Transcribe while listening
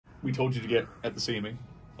we told you to get at the CME.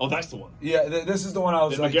 Oh, that's the one. Yeah, this is the one I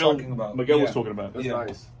was talking about. Miguel was talking about. That's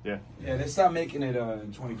nice. Yeah. Yeah, they stopped making it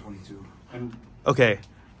in 2022. Okay,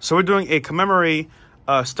 so we're doing a commemorate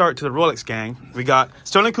start to the Rolex gang. We got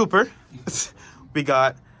Sterling Cooper. We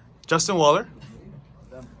got Justin Waller.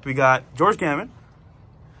 We got George Gammon.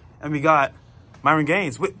 And we got Myron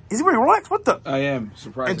Gaines. Wait, is he wearing Rolex? What the? I am,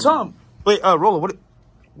 surprised. And Tom, wait, Roller,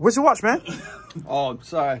 where's your watch, man? Oh,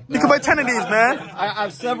 sorry. You can buy 10 of these, man. I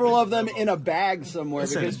have several of them in a bag somewhere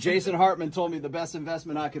because Jason Hartman told me the best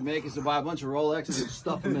investment I could make is to buy a bunch of Rolexes and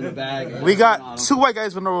stuff them in a bag. We got 2 white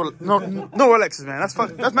guys with no Rolexes, man.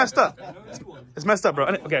 That's messed up. It's messed up, bro.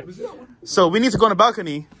 Okay, so we need to go on the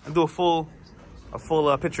balcony and do a full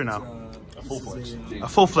picture now. A full flex. A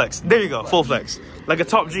full flex. There you go, full flex. Like a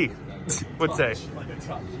top G would say.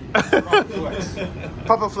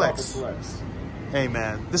 Papa flex. Hey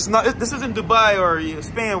man, this isn't Dubai or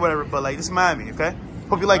Spain or whatever, but like this is Miami, okay?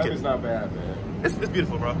 Hope you like it. It's not bad, man. It's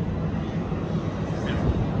beautiful, bro.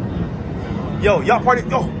 Yo, y'all party.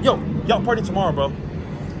 Y'all party tomorrow, bro.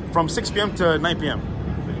 From 6 p.m. to 9 p.m.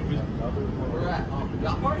 Where at?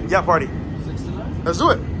 Yacht party? Yacht party. 6 to 9? Let's do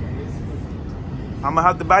it. I'm gonna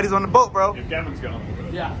have the baddies on the boat, bro. If Gavin's going.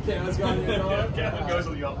 Yeah, okay, let's go. If Gavin goes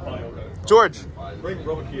on the yacht party. George. Bring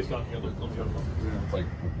Robert Kiyosaki on the yacht party. It's like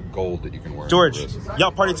gold that you can wear. George,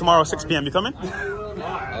 yacht party tomorrow, 6 p.m. You coming? No, I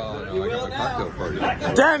got my cocktail party.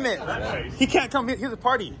 Damn it! He can't come. Here's a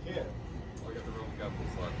party.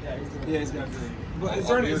 Yeah, he's got to. But is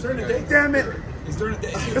there a date? Damn it! Is there a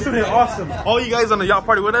date? This would be awesome. All you guys on the yacht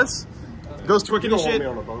party with us, girls twerking and shit.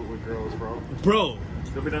 on a boat with girls, Bro,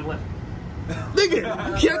 There'll be none left.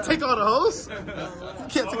 nigga, you can't take all the hoes. You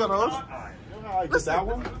can't take all the hoes. You know how I get that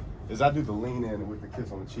one? Is I do the lean in with the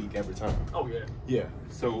kiss on the cheek every time. Oh yeah. Yeah.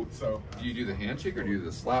 So do you do the handshake or do you do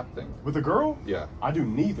the slap thing? With a girl? Yeah. I do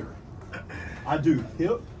neither. I do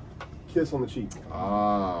hip, kiss on the cheek.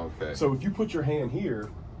 Ah, okay. So if you put your hand here,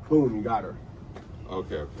 boom, you got her.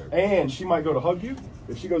 Okay. And she might go to hug you.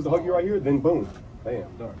 If she goes to hug you right here, then boom, bam,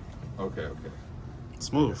 done. Okay.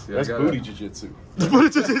 Smooth. Yeah, That's booty jiu-jitsu. I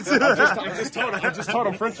just taught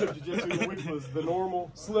him friendship jiu-jitsu, which was the normal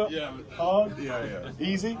slip, hug,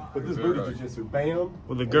 easy. But this booty jiu-jitsu, bam.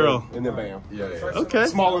 With a girl. And then bam. Yeah. Okay.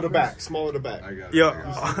 Smaller the back. I got it. Yo,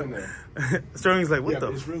 In there. Sterling's like, what Yeah, the?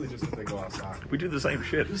 but it's really just that they go outside. We do the same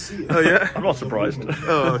shit. Oh yeah. I'm not surprised.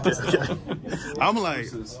 Oh okay. I'm like,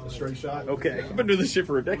 This is a straight shot. Okay. I've been doing this shit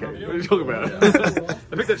for a decade. What are you talking about? I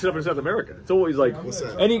picked that shit up in South America. It's always like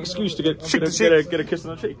any excuse to get a kiss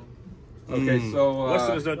on the cheek. Okay, so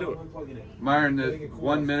Westerners don't do it. Myron,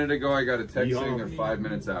 1 minute ago I got a text saying they're 5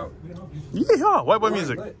 minutes out. yeah, white boy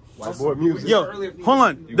music. White boy music. Yo, hold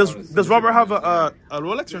on. Does Robert have a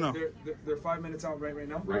Rolex or no? They're 5 minutes out right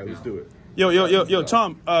now. All right, let's do it. Yo,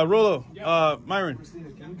 Tom, Rolo, Myron.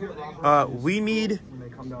 We need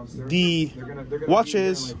the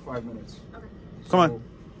watches. 5 minutes. Come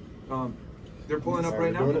on. They're pulling up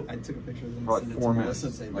right now. I took a picture of them. Probably 4 minutes.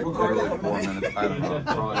 Like literally 4 minutes. I don't know.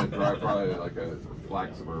 Probably like a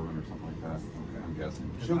black Suburban or something like that. Okay, I'm guessing.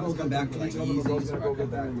 She'll go come back with like Yeezys or a couple of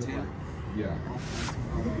tan. Yeah.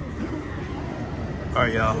 All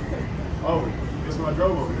right, y'all. Oh, this one I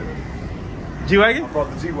drove over there. G-Wagon? I brought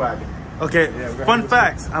the G-Wagon. Okay, Yeah, fun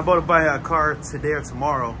fact. I'm about to buy a car today or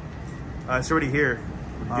tomorrow. It's already here.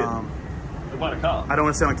 We bought a car. I don't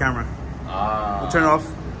want to say on camera. We'll turn it off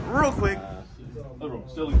real quick.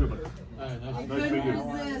 Still in Cuba. I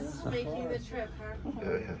couldn't resist making the trip, huh?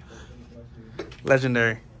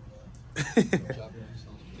 Legendary.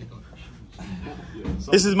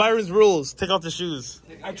 This is Myron's rules. Take off the shoes.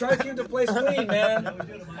 I try to keep the place clean, man.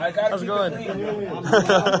 I gotta How's it keep going? it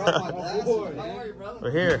clean.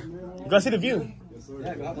 We're here. You gotta see the view. Sterling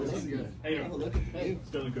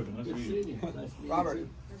Cuba. Nice to meet you. Robert.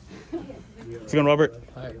 How's it going, Robert?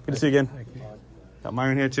 Good to see you again. Got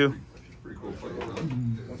Myron here too. Pretty cool place.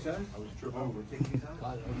 What's that? I was tripping over.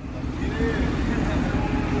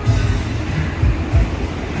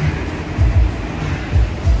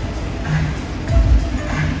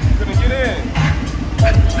 Gonna get in.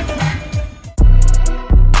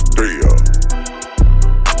 3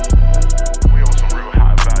 We on some real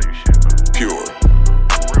high value shit, man. Pure.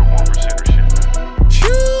 Real 1%er shit, man.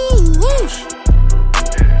 Whoosh.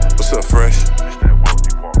 Yeah. What's up, Fresh? It's that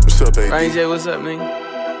wealthy walk. What's up, baby? Ranger, what's up, man?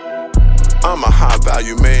 I'm a high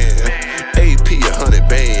value man. AP 100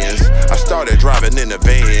 bands. I started driving in a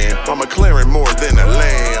van. My McLaren more than a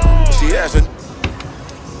lamb. She asking.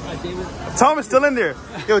 Tom is still in there.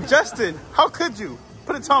 Yo, Justin, how could you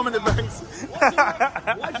put a Tom in the back?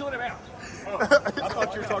 Why'd you let him out? I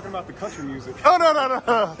thought you were talking about the country music. Oh no.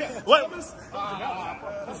 What?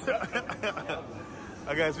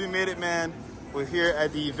 Alright guys, we made it, man. We're here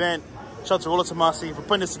at the event. Shout out to Rolo Tomasi for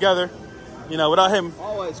putting this together. You know, without him.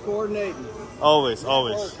 Always coordinating. Always,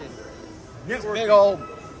 always. This big old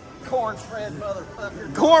cornbread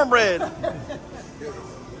motherfucker. Cornbread!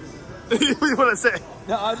 What do you want to say?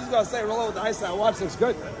 No, I was just gonna say, roll with the ice. That watch looks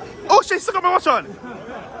good. Oh shit, still got my watch on!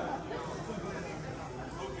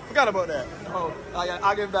 Forgot about that. Oh,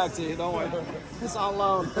 I'll get back to you. Don't worry. It's on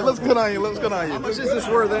loan. It looks good on you, looks good on you. How much is this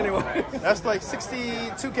worth anyway? That's like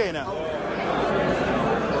 62K now.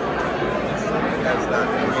 That's that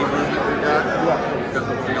free version we got. Because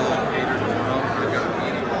the real catered as well. They've got a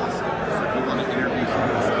meeting also. So if you want to introduce some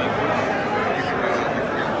of the speakers,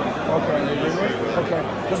 Okay.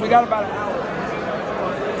 Because we got about an hour.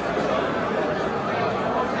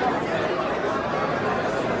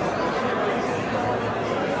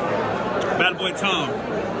 Bad boy Tom.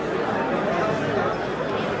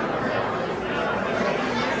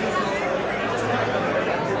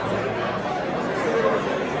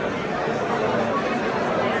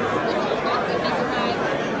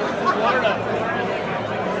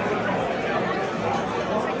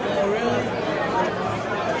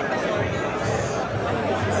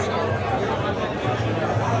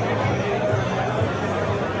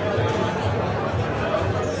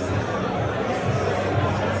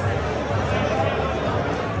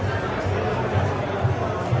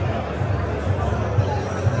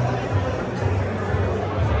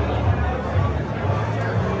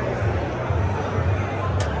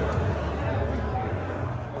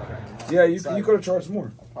 Yeah, you could have charged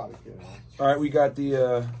more. Probably could. All right, we got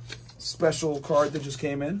the special card that just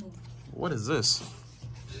came in. What is this?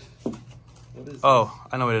 Oh,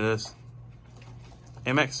 I know what it is.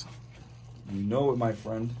 Amex. You know it, my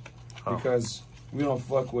friend, because we don't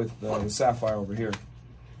fuck with the sapphire over here.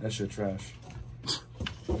 That shit trash. If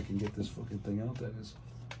I can get this fucking thing out, that is.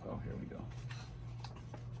 Oh, here we go.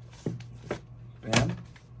 Bam.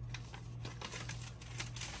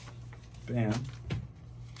 Bam.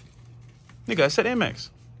 Nigga, I said Amex.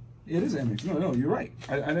 It is Amex. No, you're right.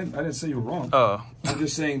 I didn't say you were wrong. Oh. I'm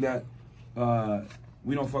just saying that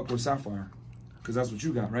we don't fuck with sapphire, because that's what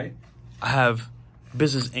you got, right? I have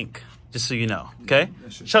Business Inc. Just so you know, okay?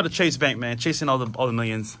 Shout out to Chase Bank, man, chasing all the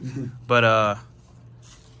millions. But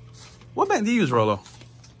what bank do you use, Rolo?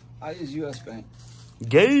 I use U.S. Bank.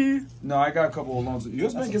 Gay. No, I got a couple of loans.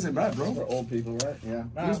 U.S. Bank isn't bad, bro. For old people, right? Yeah.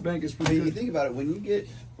 U.S. Bank is I pretty mean, you good. think about it, when you get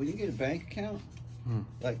a bank account,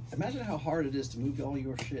 like imagine how hard it is to move all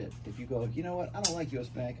your shit. If you go, you know what, I don't like U.S.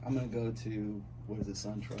 Bank. I'm gonna go to what is it,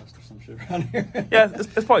 SunTrust or some shit around here. Yeah,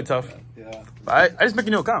 it's probably tough. Yeah. I just make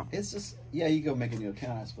a new account. It's just, yeah, you go make a new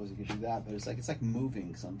account. I suppose you could do that, but it's like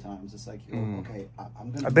moving sometimes. It's like, okay,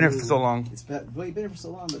 I'm gonna. I've been here for so long. Well, you've been here for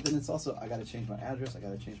so long, but then it's also I got to change my address. I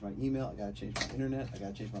got to change my email. I got to change my internet. I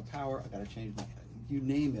got to change my power. I got to change my. You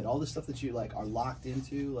name it, all the stuff that you like are locked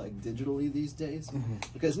into like digitally these days,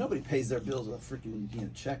 because nobody pays their bills with a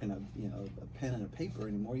freaking check and a pen and a paper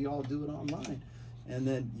anymore. You all do it online, and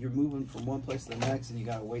then you're moving from one place to the next, and you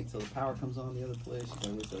gotta wait till the power comes on the other place. You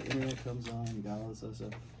gotta wait till the internet comes on. You got all this other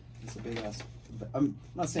stuff. It's a big ass. I'm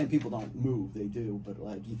not saying people don't move; they do, but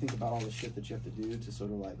like you think about all the shit that you have to do to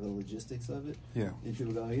sort of like the logistics of it. Yeah. And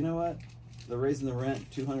people go, you know what? They're raising the rent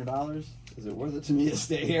 $200. Is it worth it to me to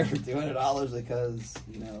stay here for $200 because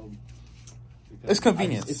it's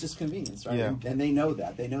convenience. It's just convenience, right? Yeah. And they know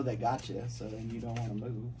that. They know they got you, so then you don't want to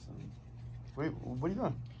move. So. Wait, what are you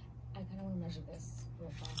doing? I kind of want to measure this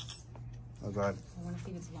real fast. Oh God. I want to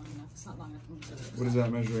see if it's long enough. It's not long enough for me to do it. What is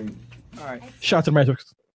that measuring? All right. Shout out to the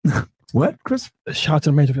Matrix. What, Chris? Shout out to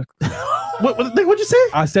the Matrix. What'd you say?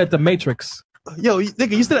 I said the Matrix. Yo,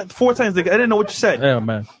 nigga, you said that 4 times, nigga. I didn't know what you said. Yeah,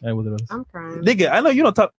 man. That was it. I'm crying. Nigga, I know you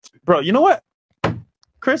don't talk. Bro, you know what?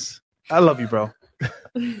 Chris, I love you, bro.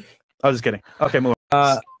 I was just kidding. Okay, move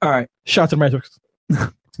on. All right. Shout out to the Matrix.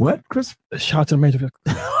 What, Chris? Shout out to the Matrix.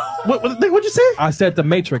 What'd you say? I said the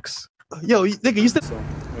Matrix. Yo, nigga, you said.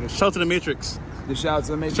 Shout out to the Matrix. The shout out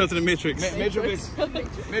to the Matrix. Shout out to the Matrix.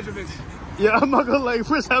 Matrix. Yeah, I'm not gonna lie.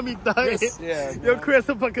 Chris had me dying. Yeah. Yo, Chris,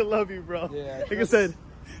 I fucking love you, bro. Yeah. Nigga said.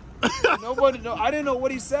 Nobody. No, I didn't know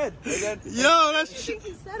what he said. Yo, that's I think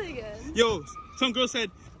he said again. Yo, some girl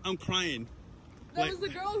said, I'm crying. That was the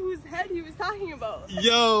girl whose head he was talking about.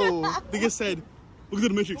 Yo, nigga said, look at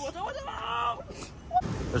the Matrix.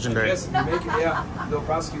 Legendary. Yes, you make it. Yeah, they'll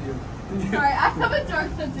prosecute you. Sorry, I have a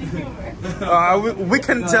dark sense of humor. We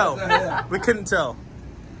couldn't tell. Yeah. We couldn't tell.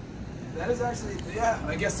 That is actually, yeah.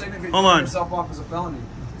 I guess technically, Hold on. yourself off as a felony.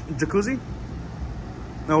 Jacuzzi?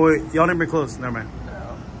 No, wait. Y'all didn't bring close. Never mind.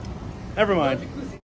 Never mind.